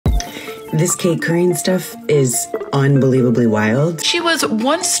This Cait Corrain stuff is unbelievably wild. She was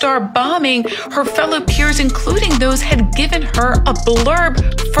one-star bombing her fellow peers, including those had given her a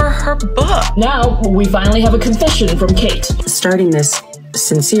blurb for her book. Now, we finally have a confession from Cait. Starting this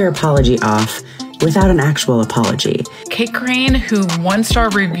sincere apology off without an actual apology. Cait Corrain, who one-star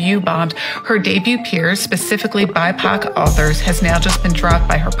review bombed her debut peers, specifically BIPOC authors, has now just been dropped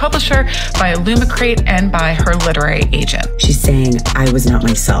by her publisher, by Illumicrate, and by her literary agent. She's saying, I was not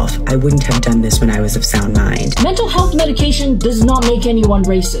myself. I wouldn't have done this when I was of sound mind. Mental health medication does not make anyone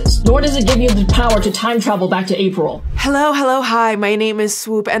racist, nor does it give you the power to time travel back to April. Hello, hello, hi, my name is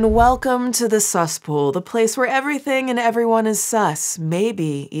Swoop, and welcome to the Sus Pool, the place where everything and everyone is sus,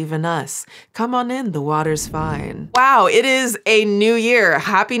 maybe even us. Come on in, the water's fine. Wow, it is a new year.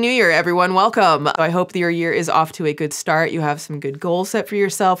 Happy New Year, everyone. Welcome. I hope that your year is off to a good start. You have some good goals set for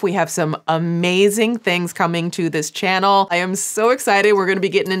yourself. We have some amazing things coming to this channel. I am so excited. We're going to be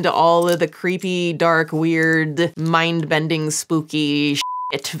getting into all of the creepy, dark, weird, mind-bending, spooky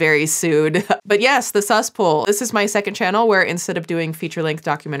it very soon. But yes, the Sus Pool. This is my second channel where instead of doing feature-length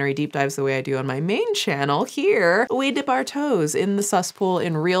documentary deep dives the way I do on my main channel, here we dip our toes in the Sus Pool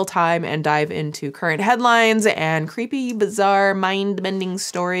in real time and dive into current headlines and creepy, bizarre, mind-bending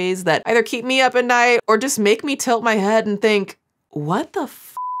stories that either keep me up at night or just make me tilt my head and think, what the f?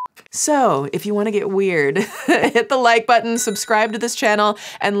 So if you want to get weird, hit the like button, subscribe to this channel,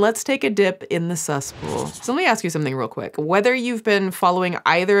 and let's take a dip in the Sus Pool. So let me ask you something real quick. Whether you've been following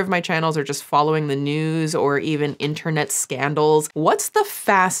either of my channels or just following the news or even internet scandals, what's the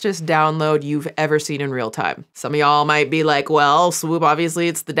fastest download you've ever seen in real time? Some of y'all might be like, well, Swoop, obviously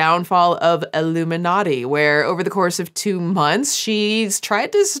it's the downfall of Illuminati, where over the course of 2 months, she's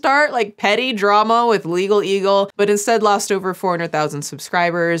tried to start like petty drama with Legal Eagle, but instead lost over 400,000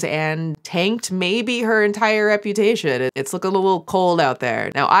 subscribers and tanked maybe her entire reputation. It's looking a little cold out there.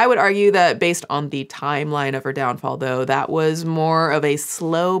 Now, I would argue that based on the timeline of her downfall, though, that was more of a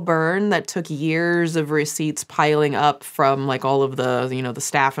slow burn that took years of receipts piling up from like all of the, the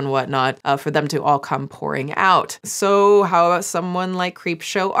staff and whatnot for them to all come pouring out. So how about someone like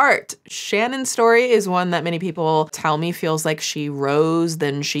Creepshow Art? Shannon's story is one that many people tell me feels like she rose,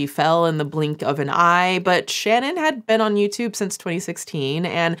 then she fell in the blink of an eye, but Shannon had been on YouTube since 2016,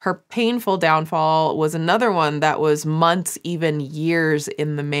 and her painful downfall was another one that was months, even years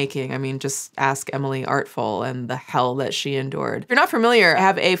in the making. I mean, just ask Emily Artful and the hell that she endured. If you're not familiar, I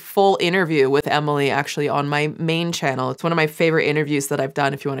have a full interview with Emily actually on my main channel. It's one of my favorite interviews that I've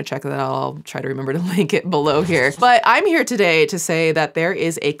done. If you want to check that out, I'll try to remember to link it below here. But I'm here today to say that there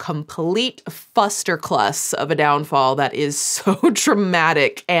is a complete fustercluss of a downfall that is so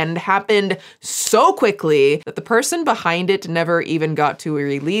traumatic and happened so quickly that the person behind it never even got to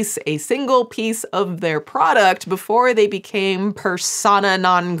release a single piece of their product before they became persona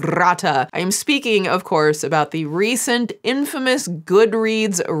non grata. I am speaking, of course, about the recent infamous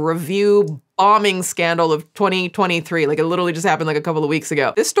Goodreads review bombing scandal of 2023. Like, it literally just happened like a couple of weeks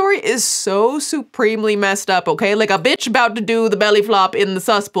ago. This story is so supremely messed up, okay? Like a bitch about to do the belly flop in the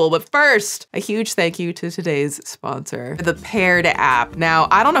Sus Pool. But first, a huge thank you to today's sponsor, the Paired app. Now,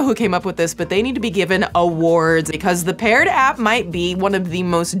 I don't know who came up with this, but they need to be given awards because the Paired app might be one of the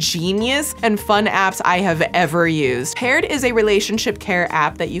most genius and fun apps I have ever used. Paired is a relationship care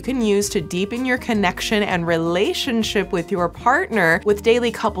app that you can use to deepen your connection and relationship with your partner with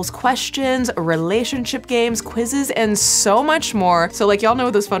daily couples questions, relationship games, quizzes, and so much more. So like, y'all know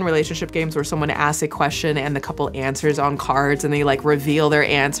those fun relationship games where someone asks a question and the couple answers on cards and they like reveal their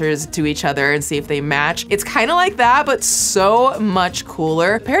answers to each other and see if they match? It's kind of like that, but so much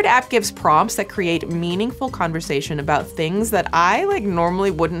cooler. Paired app gives prompts that create meaningful conversation about things that I like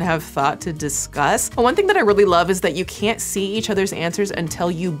normally wouldn't have thought to discuss. But one thing that I really love is that you can't see each other's answers until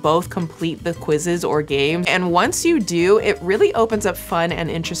you both complete the quizzes or games. And once you do, it really opens up fun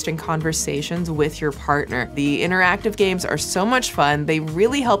and interesting conversations with your partner. The interactive games are so much fun. They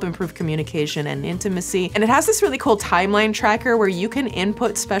really help improve communication and intimacy. And it has this really cool timeline tracker where you can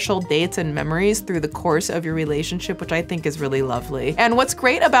input special dates and memories through the course of your relationship, which I think is really lovely. And what's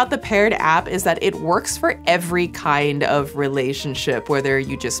great about the Paired app is that it works for every kind of relationship, whether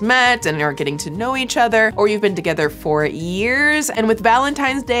you just met and are getting to know each other, or you've been together for years. And with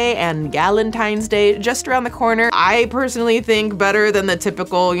Valentine's Day and Galentine's Day just around the corner, I personally think better than the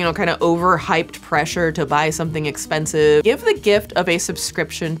typical, kind of overhyped pressure to buy something expensive, give the gift of a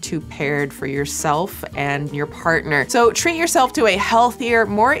subscription to Paired for yourself and your partner. So treat yourself to a healthier,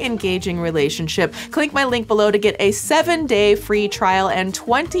 more engaging relationship. Click my link below to get a 7-day free trial and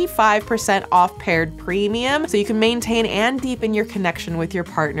 25% off Paired Premium so you can maintain and deepen your connection with your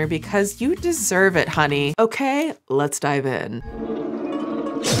partner because you deserve it, honey. Okay, let's dive in.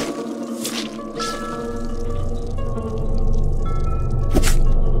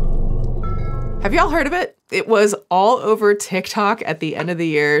 Have y'all heard of it? It was all over TikTok at the end of the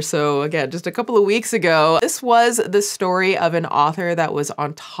year. So again, just a couple of weeks ago, this was the story of an author that was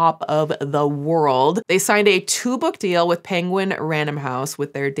on top of the world. They signed a 2-book deal with Penguin Random House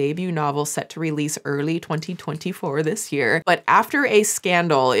with their debut novel set to release early 2024 this year. But after a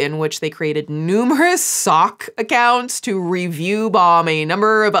scandal in which they created numerous sock accounts to review bomb a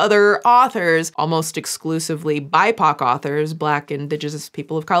number of other authors, almost exclusively BIPOC authors, Black, Indigenous,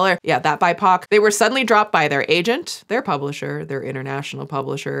 people of color, yeah, that BIPOC, they were suddenly dropped by their agent, their publisher, their international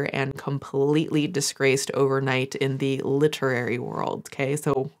publisher, and completely disgraced overnight in the literary world, okay?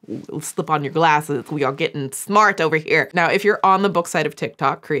 So slip on your glasses, we are getting smart over here. Now, if you're on the book side of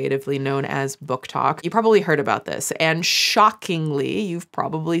TikTok, creatively known as Book Talk, you probably heard about this, and shockingly, you've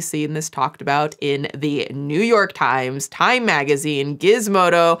probably seen this talked about in the New York Times, Time Magazine,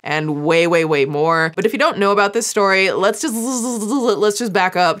 Gizmodo, and way, way, way more. But if you don't know about this story, let's just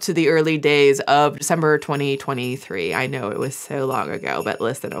back up to the early days of December 2023. I know it was so long ago, but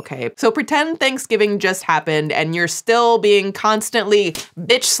listen, okay? So pretend Thanksgiving just happened and you're still being constantly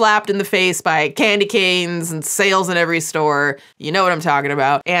bitch slapped in the face by candy canes and sales in every store. You know what I'm talking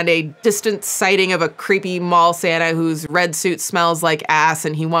about. And a distant sighting of a creepy mall Santa whose red suit smells like ass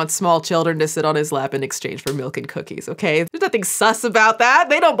and he wants small children to sit on his lap in exchange for milk and cookies, okay? There's nothing sus about that.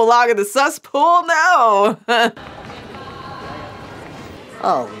 They don't belong in the sus pool, no.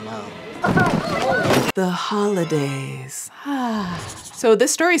 Oh no. The holidays. So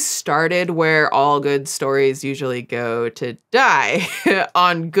this story started where all good stories usually go to die,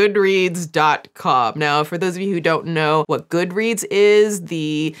 on Goodreads.com. Now, for those of you who don't know what Goodreads is,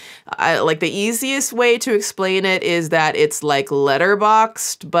 the easiest way to explain it is that it's like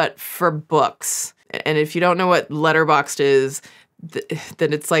Letterboxd, but for books. And if you don't know what Letterboxd is,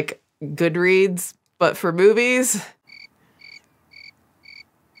 then it's like Goodreads, but for movies.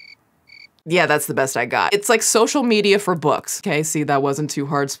 Yeah, that's the best I got. It's like social media for books. Okay, see, that wasn't too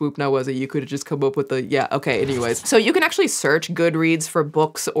hard, Swoop, now was it? You could have just come up with the, yeah, okay, anyways. So you can actually search Goodreads for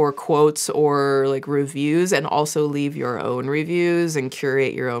books or quotes or like reviews and also leave your own reviews and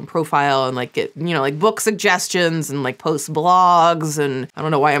curate your own profile and like get, you know, like book suggestions and like post blogs and I don't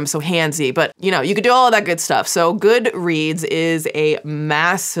know why I'm so handsy, but you know, you could do all of that good stuff. So Goodreads is a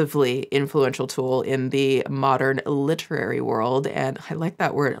massively influential tool in the modern literary world. And I like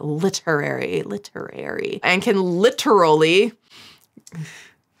that word, literary, and can literally,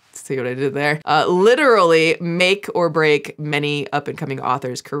 see what I did there? Literally make or break many up-and-coming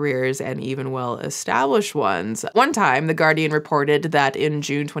authors' careers and even well-established ones. One time, The Guardian reported that in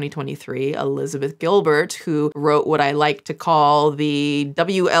June 2023, Elizabeth Gilbert, who wrote what I like to call the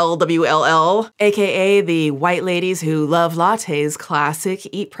WLWLL, aka the White Ladies Who Love Lattes classic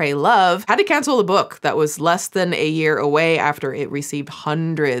Eat, Pray, Love, had to cancel the book that was less than a year away after it received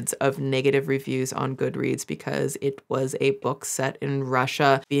hundreds of negative reviews on Goodreads because it was a book set in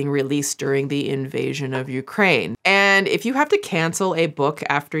Russia being released during the invasion of Ukraine. And if you have to cancel a book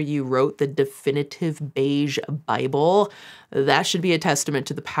after you wrote the definitive beige Bible, that should be a testament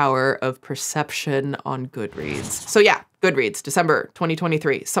to the power of perception on Goodreads. So yeah, Goodreads, December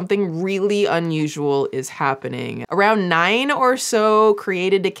 2023. Something really unusual is happening. Around 9 or so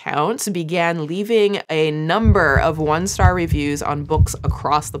created accounts began leaving a number of 1-star reviews on books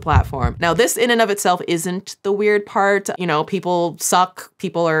across the platform. Now, this in and of itself isn't the weird part. You know, people suck,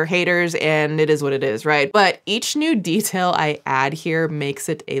 people are haters, and it is what it is, right? But each new detail I add here makes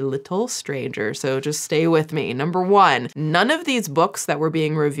it a little stranger, so just stay with me. Number 1, none of these books that were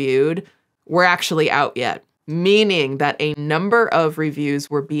being reviewed were actually out yet, meaning that a number of reviews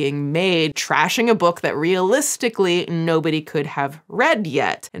were being made trashing a book that realistically nobody could have read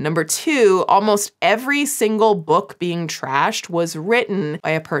yet. And number 2, almost every single book being trashed was written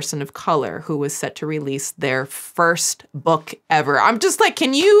by a person of color who was set to release their first book ever. I'm just like,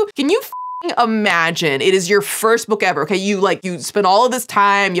 can you imagine it is your first book ever, okay? You spent all of this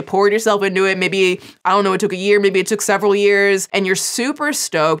time, you poured yourself into it, maybe, I don't know, it took a year, maybe it took several years, and you're super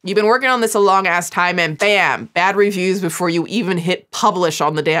stoked. You've been working on this a long ass time and bam, bad reviews before you even hit publish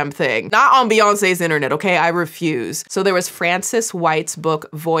on the damn thing. Not on Beyonce's internet, okay? I refuse. So there was Frances White's book,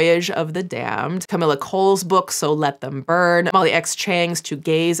 Voyage of the Damned, Camilla Cole's book, So Let Them Burn, Molly X. Chang's To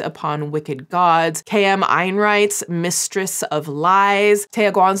Gaze Upon Wicked Gods, K.M. Einright's Mistress of Lies,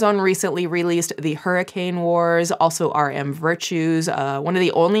 Taya Guanzon recently released The Hurricane Wars, also R.M. Virtues, one of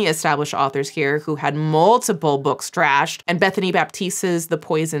the only established authors here who had multiple books trashed, and Bethany Baptiste's The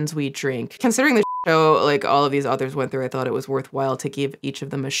Poisons We Drink. Considering the show like all of these authors went through, I thought it was worthwhile to give each of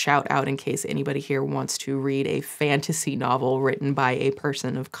them a shout out in case anybody here wants to read a fantasy novel written by a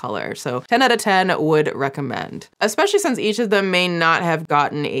person of color. So 10 out of 10 would recommend, especially since each of them may not have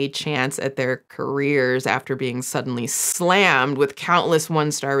gotten a chance at their careers after being suddenly slammed with countless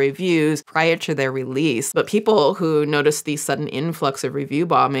one-star reviews prior to their release. But people who noticed the sudden influx of review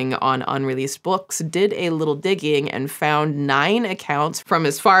bombing on unreleased books did a little digging and found 9 accounts from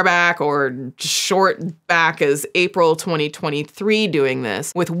as far back or short back as April 2023 doing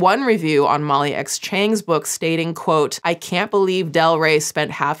this, with one review on Molly X. Chang's book stating, quote, "I can't believe Del Rey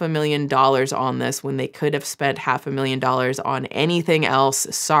spent $500,000 on this when they could have spent $500,000 on anything else.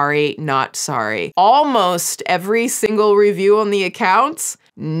 Sorry, not sorry." Almost every single review on the accounts,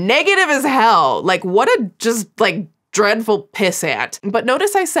 negative as hell. Like, what a just like dreadful pissant. But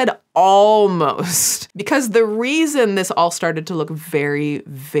notice I said almost, because the reason this all started to look very,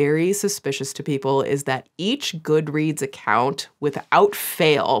 very suspicious to people is that each Goodreads account, without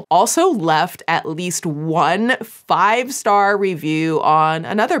fail, also left at least one 5-star review on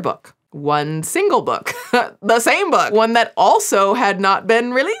another book. One single book, the same book, one that also had not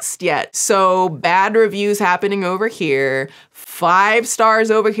been released yet. So bad reviews happening over here, 5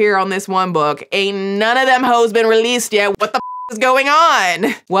 stars over here on this one book. Ain't none of them hoes been released yet. What the is going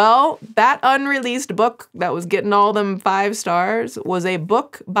on? Well, that unreleased book that was getting all them 5 stars was a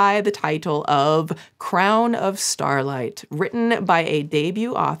book by the title of Crown of Starlight, written by a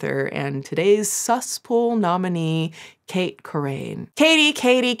debut author and today's Suspool nominee, Cait Corrain. Katie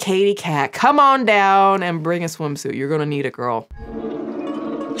cat, come on down and bring a swimsuit. You're gonna need it, girl.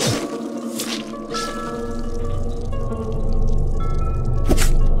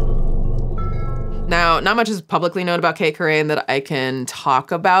 Now, not much is publicly known about Cait Corrain that I can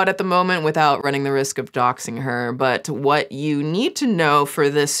talk about at the moment without running the risk of doxing her, but what you need to know for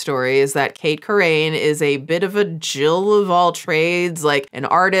this story is that Cait Corrain is a bit of a Jill of all trades, like an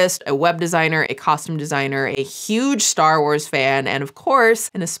artist, a web designer, a costume designer, a huge Star Wars fan, and of course,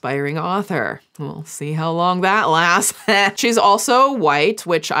 an aspiring author. We'll see how long that lasts. She's also white,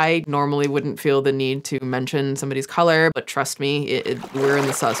 which I normally wouldn't feel the need to mention somebody's color, but trust me, we're in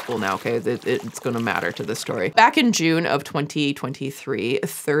the cesspool now, okay? It's gonna matter to this story. Back in June of 2023,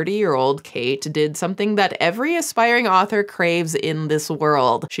 30-year-old Cait did something that every aspiring author craves in this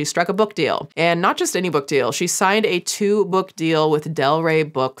world. She struck a book deal. And not just any book deal. She signed a 2-book deal with Del Rey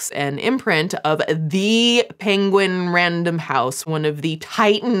Books, an imprint of the Penguin Random House, one of the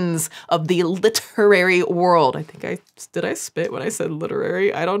titans of the literary world. Did I spit when I said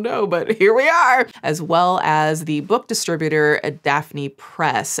literary? I don't know, but here we are. As well as the book distributor, Daphne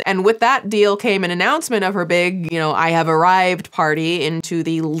Press. And with that deal came an announcement of her big, I have arrived party into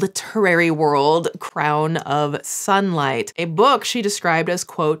the literary world, Crown of Sunlight. A book she described as,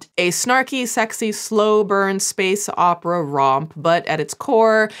 quote, a snarky, sexy, slow burn space opera romp, but at its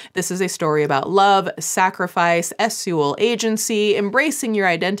core, this is a story about love, sacrifice, sexual agency, embracing your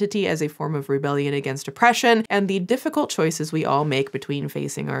identity as a form of rebellion against oppression, and the difficult choices we all make between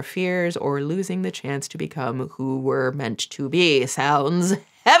facing our fears or losing the chance to become who we're meant to be. Sounds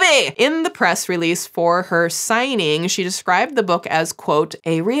heavy! In the press release for her signing, she described the book as, quote,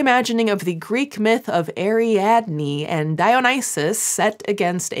 a reimagining of the Greek myth of Ariadne and Dionysus set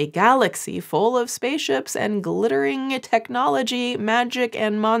against a galaxy full of spaceships and glittering technology, magic,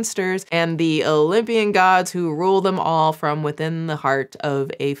 and monsters, and the Olympian gods who rule them all from within the heart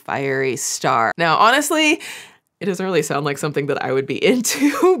of a fiery star. Now, honestly, it doesn't really sound like something that I would be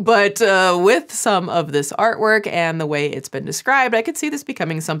into, but with some of this artwork and the way it's been described, I could see this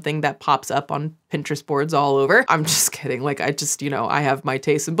becoming something that pops up on Pinterest boards all over. I'm just kidding. Like, I have my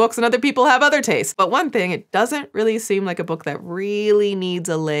tastes in books and other people have other tastes. But one thing, it doesn't really seem like a book that really needs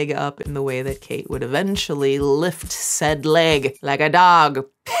a leg up in the way that Cait would eventually lift said leg like a dog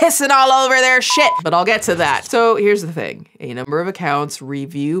pissing all over their shit. But I'll get to that. So here's the thing. A number of accounts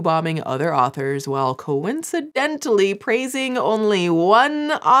review bombing other authors while coincidentally praising only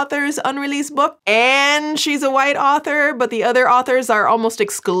one author's unreleased book. And she's a white author, but the other authors are almost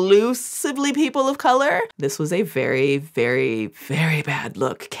exclusively people of color. This was a very, very, very bad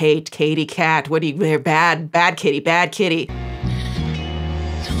look. Katie cat, what do you, bad kitty.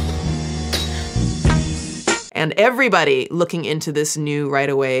 And everybody looking into this knew right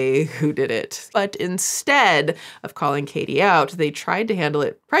away who did it. But instead of calling Katie out, they tried to handle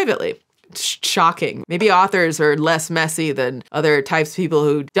it privately. Shocking. Maybe authors are less messy than other types of people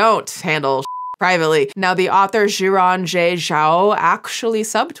who don't handle privately. Now, the author Xiran J. Zhao actually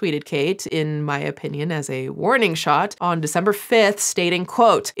subtweeted Cait, in my opinion, as a warning shot on December 5th, stating,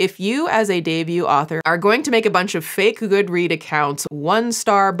 quote, "If you as a debut author are going to make a bunch of fake Goodread accounts,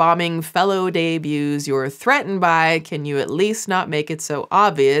 one-star bombing fellow debuts you're threatened by, can you at least not make it so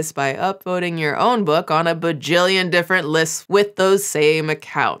obvious by upvoting your own book on a bajillion different lists with those same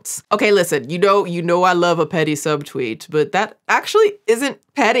accounts?" Okay, listen, you know I love a petty subtweet, but that actually isn't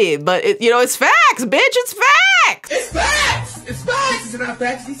petty, but it's facts, bitch, it's facts! It's facts! It's facts! It's not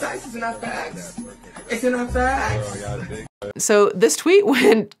facts, these sites are not facts. It's not facts. So this tweet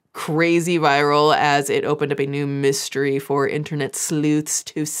went crazy viral as it opened up a new mystery for internet sleuths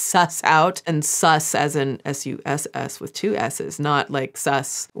to suss out, and suss as in S-U-S-S with 2 S's, not like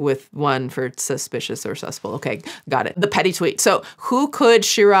sus with 1 for suspicious or suspect. Okay, got it. The petty tweet. So who could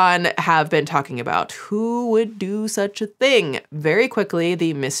Xiran have been talking about? Who would do such a thing? Very quickly,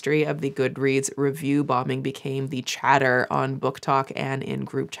 the mystery of the Goodreads review bombing became the chatter on Book Talk and in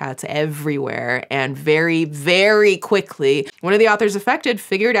group chats everywhere. And very, very quickly, one of the authors affected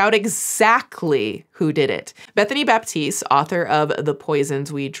figured out exactly who did it. Bethany Baptiste, author of The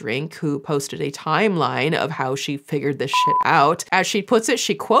Poisons We Drink, who posted a timeline of how she figured this shit out. As she puts it,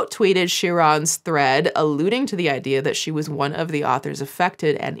 she quote tweeted Xiran's thread, alluding to the idea that she was one of the authors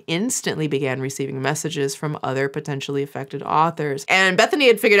affected, and instantly began receiving messages from other potentially affected authors. And Bethany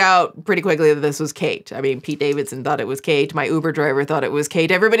had figured out pretty quickly that this was Cait. I mean, Pete Davidson thought it was Cait. My Uber driver thought it was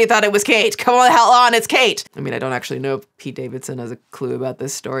Cait. Everybody thought it was Cait. Come on the hell on, it's Cait. I mean, I don't actually know if Pete Davidson has a clue about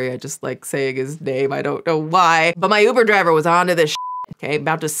this story. I just like saying his name. I don't know why. But my Uber driver was onto this shit. Okay,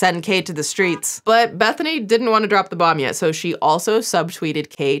 about to send Cait to the streets. But Bethany didn't want to drop the bomb yet, so she also subtweeted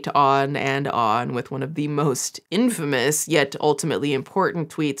Cait on and on with one of the most infamous yet ultimately important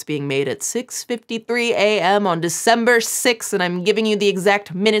tweets being made at 6:53 a.m. on December 6th, and I'm giving you the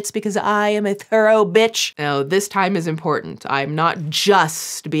exact minutes because I am a thorough bitch. Now, this time is important. I'm not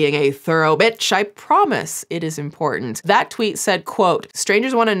just being a thorough bitch. I promise it is important. That tweet said, quote,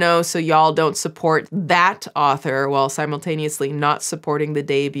 "Strangers want to know so y'all don't support that author while simultaneously not supporting the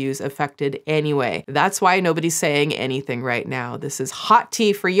debuts affected anyway. That's why nobody's saying anything right now. This is hot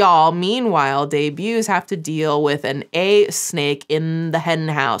tea for y'all. Meanwhile, debuts have to deal with an A snake in the hen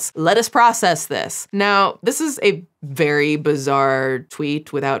house. Let us process this." Now, this is a very bizarre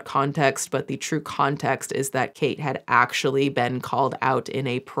tweet without context, but the true context is that Cait had actually been called out in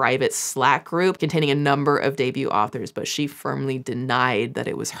a private Slack group containing a number of debut authors, but she firmly denied that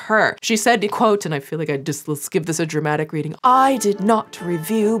it was her. She said, quote, and I feel like let's give this a dramatic reading, "I did not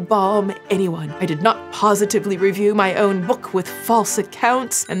review bomb anyone. I did not positively review my own book with false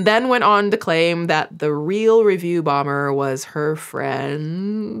accounts," and then went on to claim that the real review bomber was her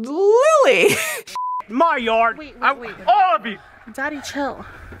friend Lily. My yard. Wait. All of you. Daddy, chill.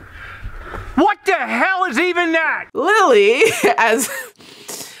 What the hell is even that? Lily,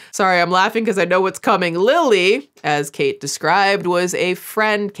 sorry, I'm laughing because I know what's coming. Lily, as Cait described, was a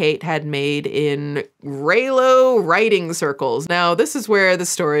friend Cait had made in Reylo writing circles. Now, this is where the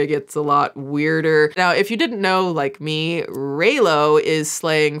story gets a lot weirder. Now, if you didn't know, like me, Reylo is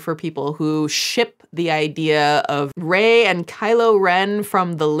slang for people who ship the idea of Rey and Kylo Ren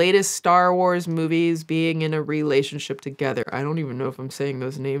from the latest Star Wars movies being in a relationship together. I don't even know if I'm saying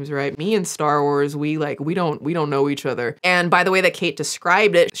those names right. Me and Star Wars, we don't know each other. And by the way that Cait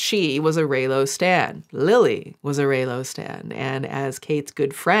described it, she was a Reylo stan. Lily was a Reylo stan. And as Cait's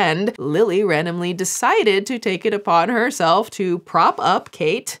good friend, Lily randomly decided to take it upon herself to prop up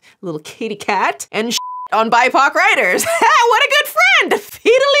Cait, little kitty cat, and on BIPOC writers. What a good friend!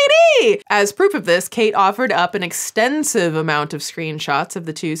 Fiddly-dee! As proof of this, Cait offered up an extensive amount of screenshots of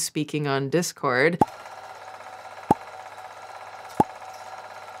the two speaking on Discord.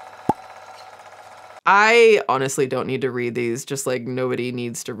 I honestly don't need to read these, just like nobody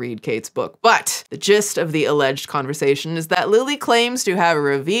needs to read Cait's book. But the gist of the alleged conversation is that Lily claims to have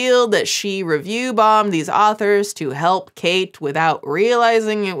revealed that she review bombed these authors to help Cait without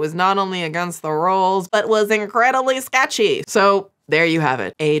realizing it was not only against the rules, but was incredibly sketchy. So there you have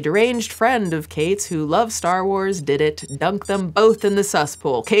it. A deranged friend of Cait's who loves Star Wars did it, dunked them both in the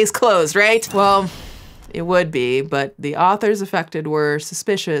cesspool. Case closed, right? Well, it would be, but the authors affected were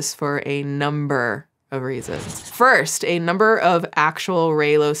suspicious for a number of reasons. First, a number of actual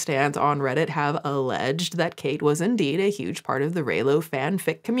Reylo stans on Reddit have alleged that Cait was indeed a huge part of the Reylo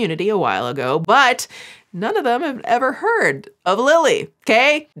fanfic community a while ago, but none of them have ever heard of Lily,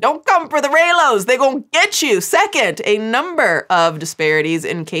 okay? Don't come for the Reylos, they gon' get you. Second, a number of disparities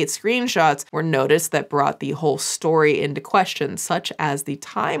in Cait's screenshots were noticed that brought the whole story into question, such as the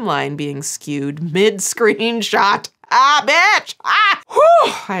timeline being skewed mid-screenshot. Bitch!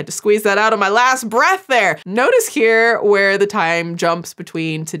 Whew! I had to squeeze that out of my last breath there. Notice here where the time jumps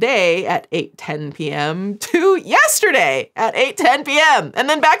between today at 8:10 p.m. to yesterday at 8:10 p.m. and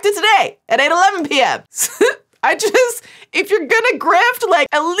then back to today at 8:11 p.m. If you're gonna grift, like,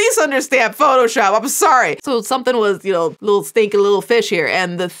 at least understand Photoshop. I'm sorry. So something was, little stinky little fish here.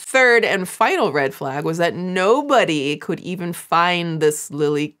 And the third and final red flag was that nobody could even find this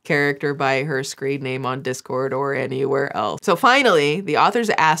Lily character by her screen name on Discord or anywhere else. So finally, the authors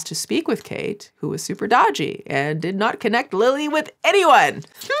asked to speak with Cait, who was super dodgy and did not connect Lily with anyone.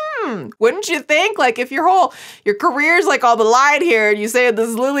 Wouldn't you think? Like, if your career's like on the line here and you say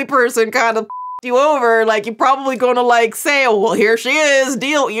this Lily person kind of you over, like, you're probably gonna like say, oh, well, here she is,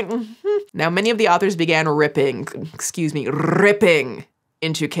 deal. Now, many of the authors began ripping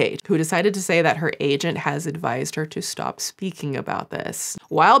into Cait, who decided to say that her agent has advised her to stop speaking about this.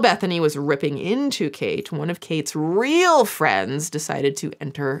 While Bethany was ripping into Cait, one of Cait's real friends decided to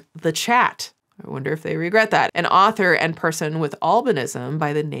enter the chat. I wonder if they regret that. An author and person with albinism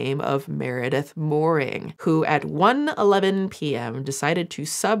by the name of Meredith Mooring, who at 1:11 p.m. decided to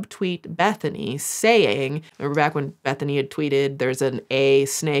subtweet Bethany saying, remember back when Bethany had tweeted, there's an A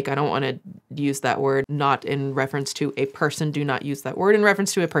snake, I don't want to use that word, not in reference to a person, do not use that word in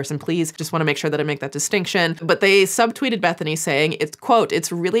reference to a person, please. Just want to make sure that I make that distinction. But they subtweeted Bethany saying, it's quote,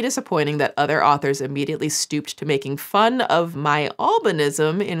 it's really disappointing that other authors immediately stooped to making fun of my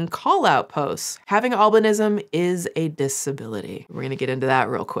albinism in call-out posts. Having albinism is a disability. We're gonna get into that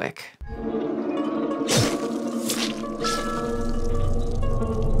real quick.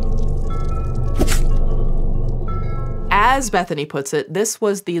 As Bethany puts it, this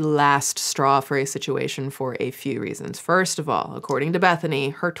was the last straw for a situation for a few reasons. First of all, according to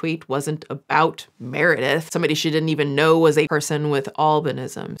Bethany, her tweet wasn't about Meredith, somebody she didn't even know was a person with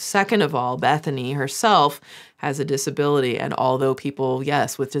albinism. Second of all, Bethany herself has a disability, and although people,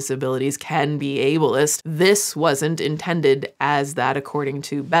 yes, with disabilities can be ableist, this wasn't intended as that according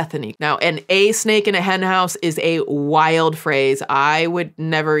to Bethany. Now, an A snake in a hen house is a wild phrase. I would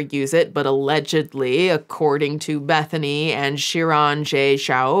never use it, but allegedly, according to Bethany and Shiran J.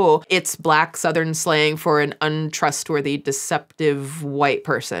 Xiao, it's Black Southern slang for an untrustworthy, deceptive white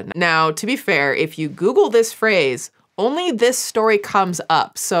person. Now, to be fair, if you Google this phrase, only this story comes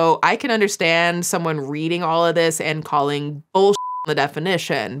up, so I can understand someone reading all of this and calling bullshit on the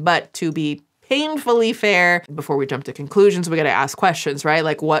definition, but to be painfully fair, before we jump to conclusions, we gotta ask questions, right?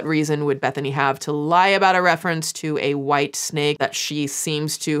 Like, what reason would Bethany have to lie about a reference to a white snake that she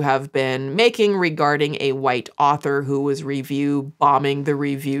seems to have been making regarding a white author who was bombing the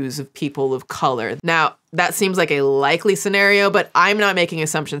reviews of people of color? Now, that seems like a likely scenario, but I'm not making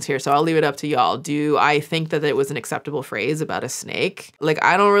assumptions here, so I'll leave it up to y'all. Do I think that it was an acceptable phrase about a snake? Like,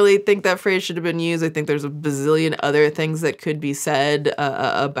 I don't really think that phrase should have been used. I think there's a bazillion other things that could be said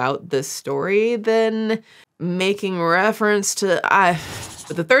about this story than making reference to...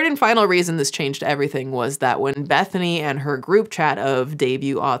 But the third and final reason this changed everything was that when Bethany and her group chat of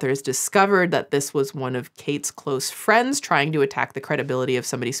debut authors discovered that this was one of Cait's close friends trying to attack the credibility of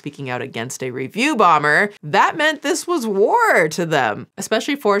somebody speaking out against a review bomber, that meant this was war to them,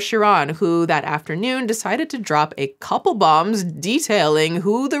 especially for Shiran, who that afternoon decided to drop a couple bombs detailing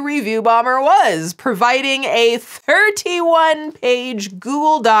who the review bomber was, providing a 31-page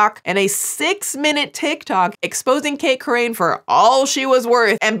Google Doc and a 6-minute TikTok exposing Cait Corrain for all she was worth.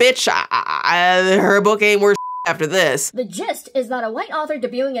 And bitch, her book ain't worth after this. The gist is that a white author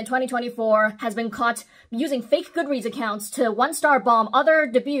debuting in 2024 has been caught using fake Goodreads accounts to one-star bomb other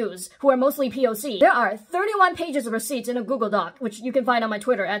debuts who are mostly POC. There are 31 pages of receipts in a Google Doc, which you can find on my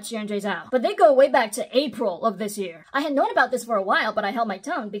Twitter at @CNJZhao. But they go way back to April of this year. I had known about this for a while, but I held my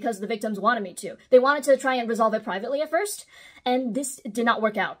tongue because the victims wanted me to. They wanted to try and resolve it privately at first, and this did not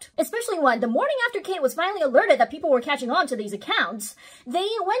work out. Especially when the morning after Cait was finally alerted that people were catching on to these accounts, they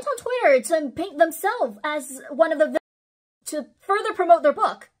went on Twitter to paint themselves as one of the victims to further promote their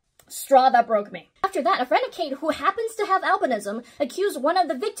book. Straw that broke me. After that, a friend of Cait who happens to have albinism accused one of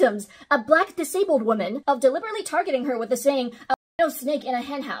the victims, a black disabled woman, of deliberately targeting her with the saying, "No snake in a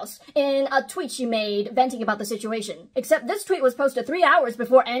hen house," in a tweet she made venting about the situation. Except this tweet was posted 3 hours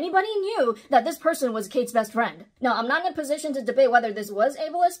before anybody knew that this person was Cait's best friend. Now, I'm not in a position to debate whether this was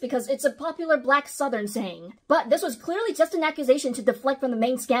ableist because it's a popular Black Southern saying, but this was clearly just an accusation to deflect from the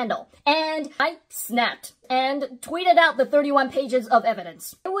main scandal. And I snapped and tweeted out the 31 pages of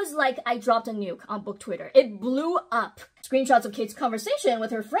evidence. It was like I dropped a nuke on book Twitter. It blew up. Screenshots of Cait's conversation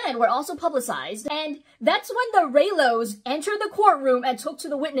with her friend were also publicized, and that's when the Raylos entered the courtroom and took to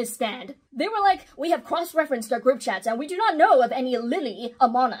the witness stand. They were like, we have cross-referenced our group chats and we do not know of any Lily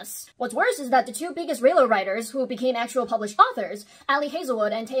among us. What's worse is that the two biggest Raylo writers who became actual published authors, Ali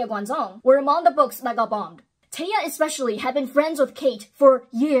Hazelwood and Tajah Guanzong, were among the books that got bombed. Tajah especially had been friends with Cait for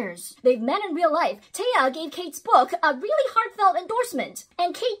years. They've met in real life. Tajah gave Cait's book a really heartfelt endorsement,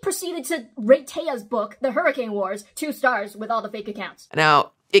 and Cait proceeded to rate Tajah's book, The Hurricane Wars, 2 stars with all the fake accounts.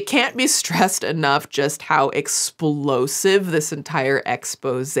 Now, it can't be stressed enough just how explosive this entire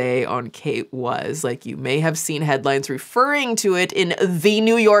expose on Cait was. Like, you may have seen headlines referring to it in the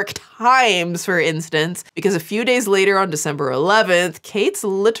New York Times, for instance, because a few days later on December 11th, Cait's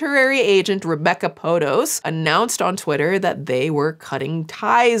literary agent, Rebecca Podos, announced on Twitter that they were cutting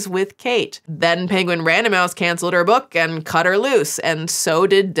ties with Cait. Then Penguin Random House canceled her book and cut her loose, and so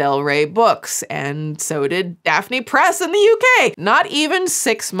did Del Rey Books, and so did Daphne Press in the UK. Not even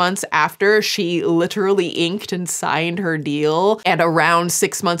 6 months after she literally inked and signed her deal, and around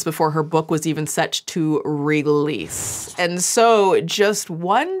 6 months before her book was even set to release. And so just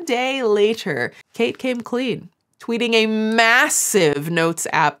one day later, Cait came clean, tweeting a massive Notes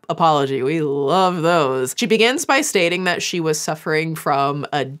app apology. We love those. She begins by stating that she was suffering from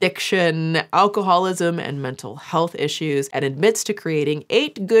addiction, alcoholism, and mental health issues, and admits to creating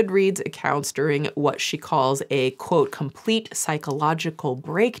 8 Goodreads accounts during what she calls a, quote, complete psychological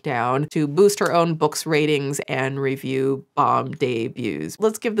breakdown to boost her own book's ratings and review bomb debuts.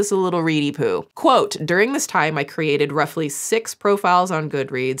 Let's give this a little reedy poo. Quote, during this time, I created roughly 6 profiles on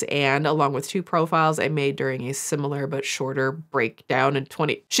Goodreads, and along with 2 profiles I made during a similar but shorter breakdown in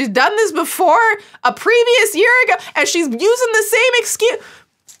 20. She's done this before a previous year ago, and she's using the same excuse.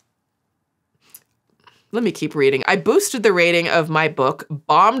 Let me keep reading. I boosted the rating of my book,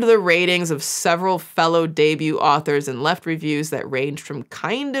 bombed the ratings of several fellow debut authors, and left reviews that ranged from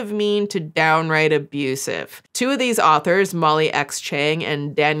kind of mean to downright abusive. 2 of these authors, Molly X. Chang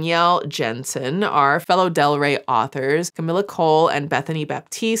and Danielle Jensen, are fellow Del Rey authors. Camilla Cole and Bethany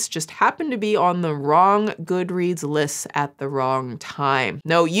Baptiste just happened to be on the wrong Goodreads lists at the wrong time.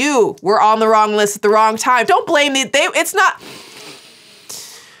 No, you were on the wrong list at the wrong time. Don't blame me. It's not...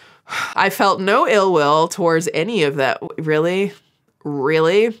 I felt no ill will towards any of that. Really?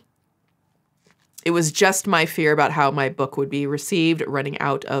 Really? It was just my fear about how my book would be received running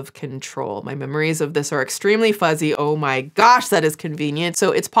out of control. My memories of this are extremely fuzzy. Oh my gosh, that is convenient.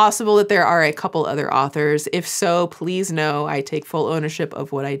 So it's possible that there are a couple other authors. If so, please know I take full ownership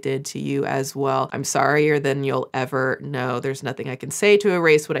of what I did to you as well. I'm sorrier than you'll ever know. There's nothing I can say to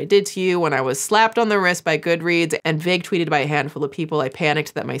erase what I did to you. When I was slapped on the wrist by Goodreads and vague tweeted by a handful of people, I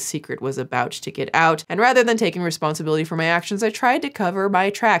panicked that my secret was about to get out. And rather than taking responsibility for my actions, I tried to cover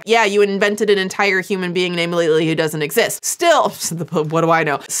my track. Yeah, you invented an entire human being named Lily who doesn't exist. Still, what do I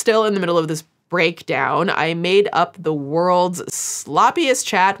know? Still in the middle of this breakdown, I made up the world's sloppiest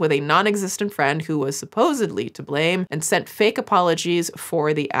chat with a non-existent friend who was supposedly to blame and sent fake apologies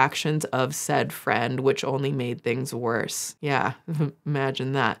for the actions of said friend, which only made things worse. Yeah,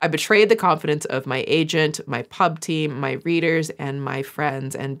 imagine that. I betrayed the confidence of my agent, my pub team, my readers, and my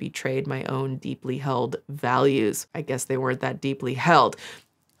friends, and betrayed my own deeply held values. I guess they weren't that deeply held.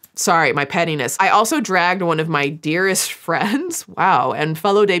 Sorry, my pettiness. I also dragged one of my dearest friends, wow, and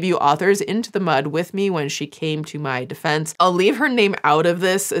fellow debut authors into the mud with me when she came to my defense. I'll leave her name out of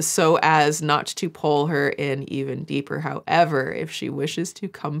this so as not to pull her in even deeper. However, if she wishes to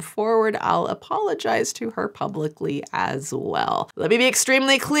come forward, I'll apologize to her publicly as well. Let me be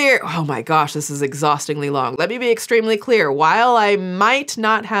extremely clear. Oh my gosh, this is exhaustingly long. Let me be extremely clear. While I might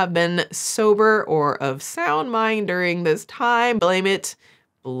not have been sober or of sound mind during this time, blame it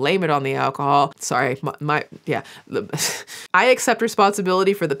on the alcohol. Sorry, yeah. I accept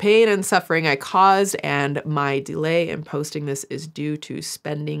responsibility for the pain and suffering I caused, and my delay in posting this is due to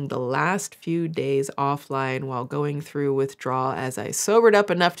spending the last few days offline while going through withdrawal as I sobered up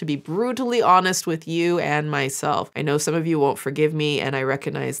enough to be brutally honest with you and myself. I know some of you won't forgive me, and I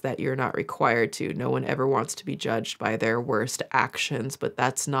recognize that you're not required to. No one ever wants to be judged by their worst actions, but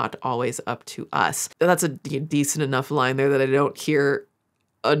that's not always up to us. That's a decent enough line there that I don't hear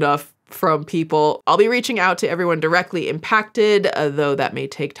enough from people. I'll be reaching out to everyone directly impacted, though that may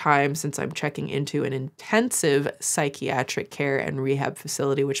take time since I'm checking into an intensive psychiatric care and rehab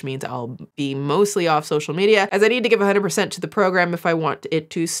facility, which means I'll be mostly off social media as I need to give 100% to the program if I want it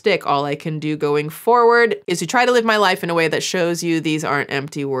to stick. All I can do going forward is to try to live my life in a way that shows you these aren't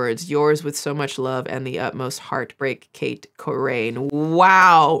empty words. Yours with so much love and the utmost heartbreak, Cait Corrain.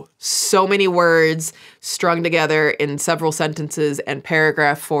 Wow. So many words strung together in several sentences and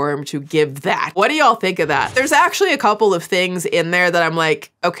paragraph form to give that. What do y'all think of that? There's actually a couple of things in there that I'm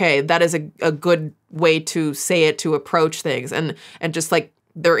like, okay, that is a good way to say it, to approach things. And just like,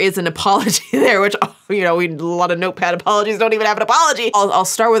 there is an apology there, which, you know, a lot of notepad apologies don't even have an apology. I'll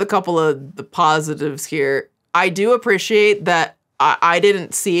start with a couple of the positives here. I do appreciate that I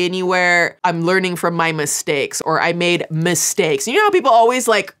didn't see anywhere I'm learning from my mistakes or I made mistakes. You know how people always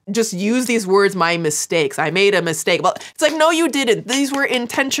like just use these words, my mistakes, I made a mistake. Well, it's like, no, you didn't. These were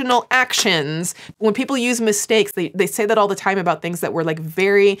intentional actions. When people use mistakes, they say that all the time about things that were like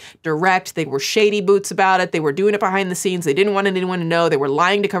very direct. They were shady boots about it. They were doing it behind the scenes. They didn't want anyone to know. They were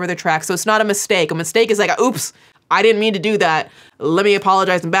lying to cover their tracks. So it's not a mistake. A mistake is like, oops, I didn't mean to do that. Let me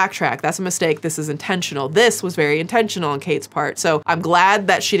apologize and backtrack. That's a mistake. This is intentional. This was very intentional on Cait's part. So I'm glad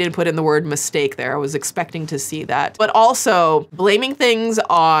that she didn't put in the word mistake there. I was expecting to see that. But also blaming things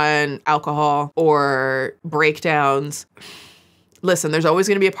on alcohol or breakdowns. Listen, there's always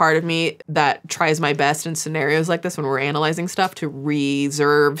gonna be a part of me that tries my best in scenarios like this when we're analyzing stuff to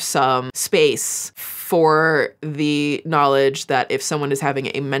reserve some space for the knowledge that if someone is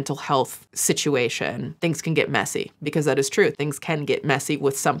having a mental health situation, things can get messy, because that is true. Things can get messy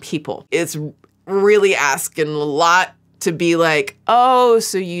with some people. It's really asking a lot to be like, oh,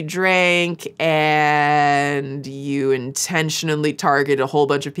 so you drank and you intentionally targeted a whole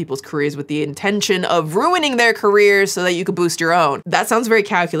bunch of people's careers with the intention of ruining their careers so that you could boost your own. That sounds very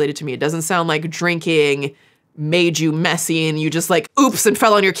calculated to me. It doesn't sound like drinking made you messy and you just like, oops, and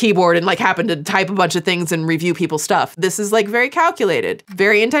fell on your keyboard and like happened to type a bunch of things and review people's stuff. This is like very calculated,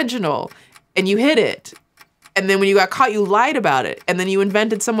 very intentional, and you hid it. And then when you got caught, you lied about it. And then you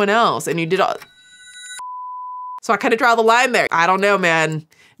invented someone else and you did all. So I kind of draw the line there. I don't know, man.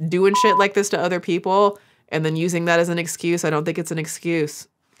 Doing shit like this to other people and then using that as an excuse, I don't think it's an excuse.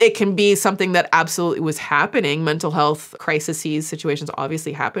 It can be something that absolutely was happening. Mental health crises, situations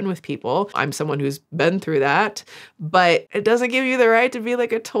obviously happen with people. I'm someone who's been through that, but it doesn't give you the right to be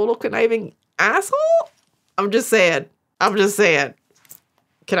like a total conniving asshole. I'm just saying. I'm just saying.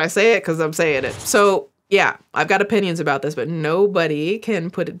 Can I say it? Because I'm saying it. So yeah, I've got opinions about this, but nobody can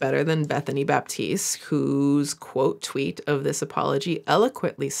put it better than Bethany Baptiste, whose quote tweet of this apology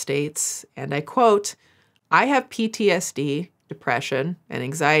eloquently states, and I quote, "I have PTSD, depression, and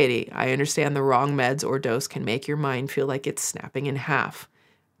anxiety. I understand the wrong meds or dose can make your mind feel like it's snapping in half.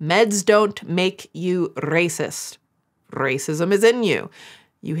 Meds don't make you racist. Racism is in you.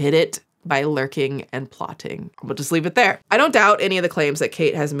 You hid it by lurking and plotting." We'll just leave it there. I don't doubt any of the claims that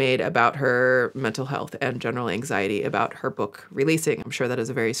Cait has made about her mental health and general anxiety about her book releasing. I'm sure that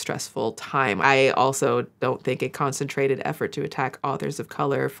is a very stressful time. I also don't think a concentrated effort to attack authors of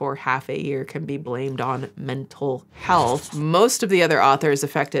color for half a year can be blamed on mental health. Most of the other authors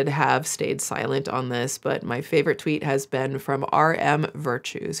affected have stayed silent on this, but my favorite tweet has been from RM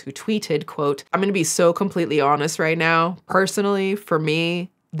Virtues, who tweeted, quote, "I'm gonna be so completely honest right now. Personally, for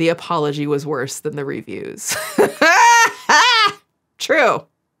me, the apology was worse than the reviews." True.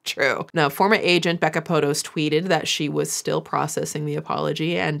 True. Now, former agent Becca Potos tweeted that she was still processing the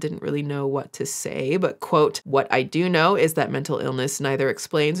apology and didn't really know what to say, but quote, "What I do know is that mental illness neither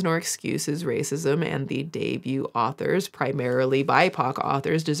explains nor excuses racism, and the debut authors, primarily BIPOC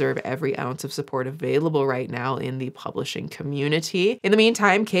authors, deserve every ounce of support available right now in the publishing community." In the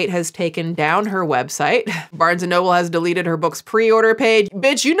meantime, Cait has taken down her website. Barnes & Noble has deleted her book's pre-order page.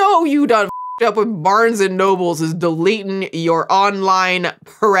 Bitch, you know you done up with Barnes & Nobles is deleting your online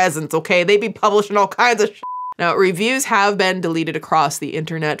presence, okay? They be publishing all kinds of shit. Now, reviews have been deleted across the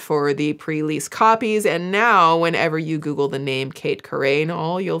internet for the pre-release copies, and now whenever you Google the name Cait Corrain,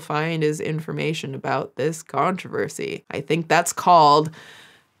 all you'll find is information about this controversy. I think that's called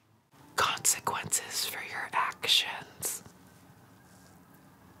consequences for your actions.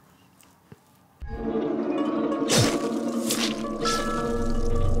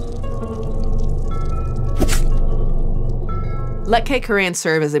 Let Cait Corrain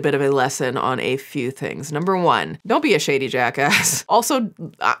serve as a bit of a lesson on a few things. Number one, don't be a shady jackass. Also,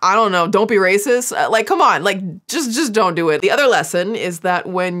 I don't know, don't be racist. Like, come on, like, just don't do it. The other lesson is that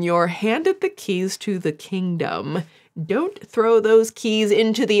when you're handed the keys to the kingdom, don't throw those keys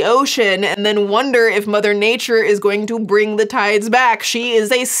into the ocean and then wonder if Mother Nature is going to bring the tides back. She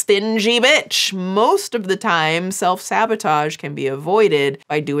is a stingy bitch. Most of the time, self-sabotage can be avoided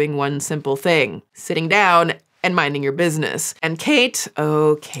by doing one simple thing: sitting down and minding your business. And Cait,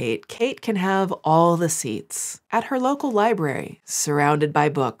 oh Cait can have all the seats at her local library, surrounded by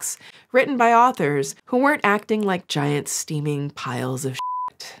books, written by authors who weren't acting like giant steaming piles of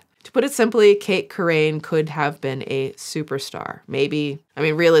shit. To put it simply, Cait Corrain could have been a superstar. Maybe I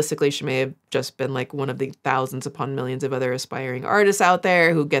mean, realistically, she may have just been like one of the thousands upon millions of other aspiring artists out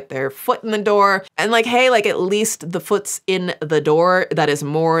there who get their foot in the door. And like, hey, like at least the foot's in the door. That is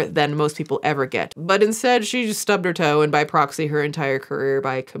more than most people ever get. But instead, she just stubbed her toe and by proxy her entire career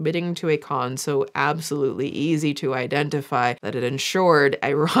by committing to a con so absolutely easy to identify that it ensured,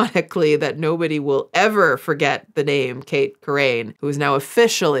 ironically, that nobody will ever forget the name Cait Corrain, who is now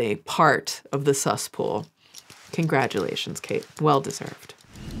officially part of the sus pool. Congratulations, Cait. Well deserved.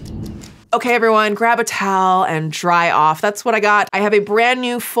 Okay, everyone, grab a towel and dry off. That's what I got. I have a brand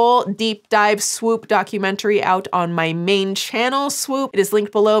new full deep dive Swoop documentary out on my main channel, Swoop. It is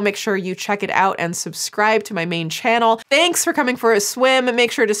linked below. Make sure you check it out and subscribe to my main channel. Thanks for coming for a swim.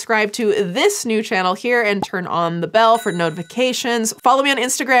 Make sure to subscribe to this new channel here and turn on the bell for notifications. Follow me on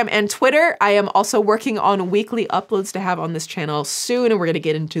Instagram and Twitter. I am also working on weekly uploads to have on this channel soon, and we're gonna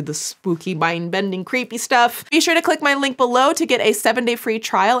get into the spooky, mind-bending, creepy stuff. Be sure to click my link below to get a 7-day free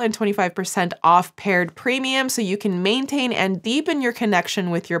trial and 25% off paired premium so you can maintain and deepen your connection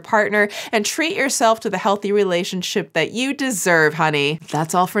with your partner and treat yourself to the healthy relationship that you deserve, honey.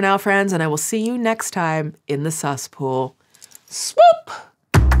 That's all for now, friends, and I will see you next time in the sus pool. Swoop!